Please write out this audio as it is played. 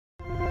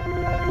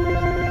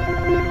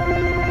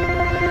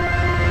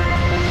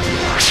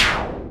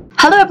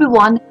Hello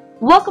everyone,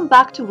 welcome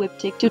back to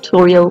Webtech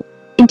Tutorial.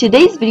 In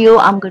today's video,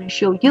 I'm going to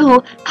show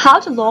you how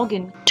to log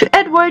in to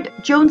Edward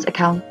Jones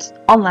account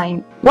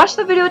online. Watch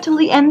the video till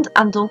the end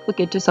and don't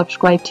forget to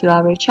subscribe to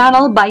our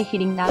channel by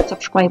hitting that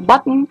subscribe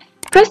button.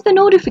 Press the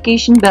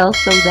notification bell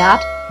so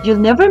that you'll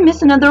never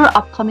miss another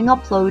upcoming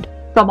upload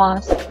from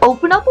us.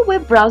 Open up a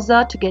web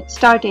browser to get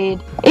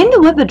started. In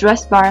the web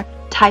address bar,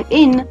 type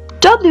in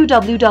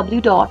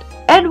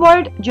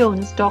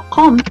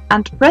www.edwardjones.com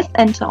and press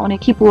enter on a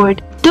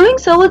keyboard. Doing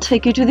so will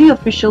take you to the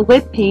official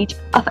web page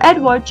of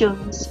Edward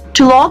Jones.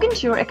 To log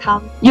into your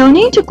account, you'll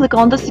need to click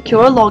on the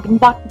secure login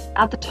button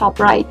at the top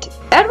right.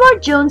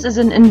 Edward Jones is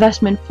an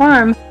investment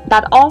firm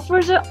that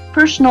offers a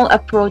personal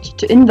approach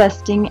to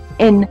investing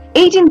in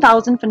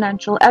 18,000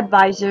 financial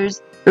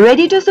advisors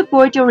ready to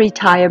support your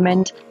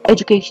retirement,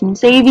 education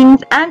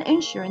savings, and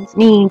insurance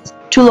needs.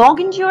 To log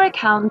into your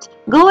account,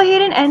 go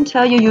ahead and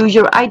enter your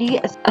user ID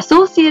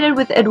associated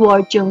with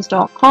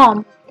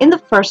edwardjones.com in the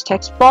first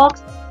text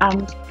box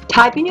and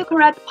type in your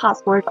correct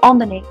password on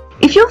the name.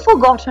 If you've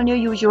forgotten your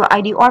user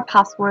ID or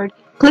password,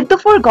 click the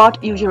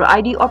Forgot User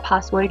ID or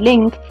Password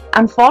link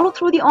and follow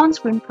through the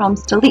on-screen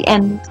prompts till the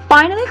end.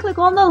 Finally, click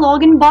on the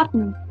Login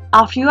button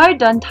after you are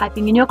done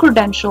typing in your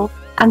credential,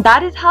 and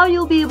that is how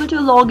you'll be able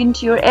to log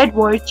into your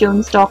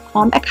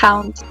edwardjones.com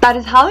account. That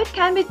is how it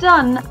can be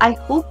done. I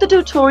hope the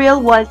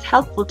tutorial was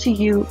helpful to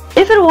you.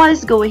 If it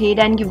was, go ahead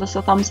and give us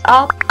a thumbs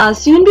up. I'll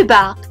soon be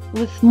back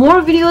with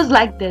more videos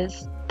like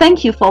this.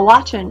 Thank you for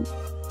watching.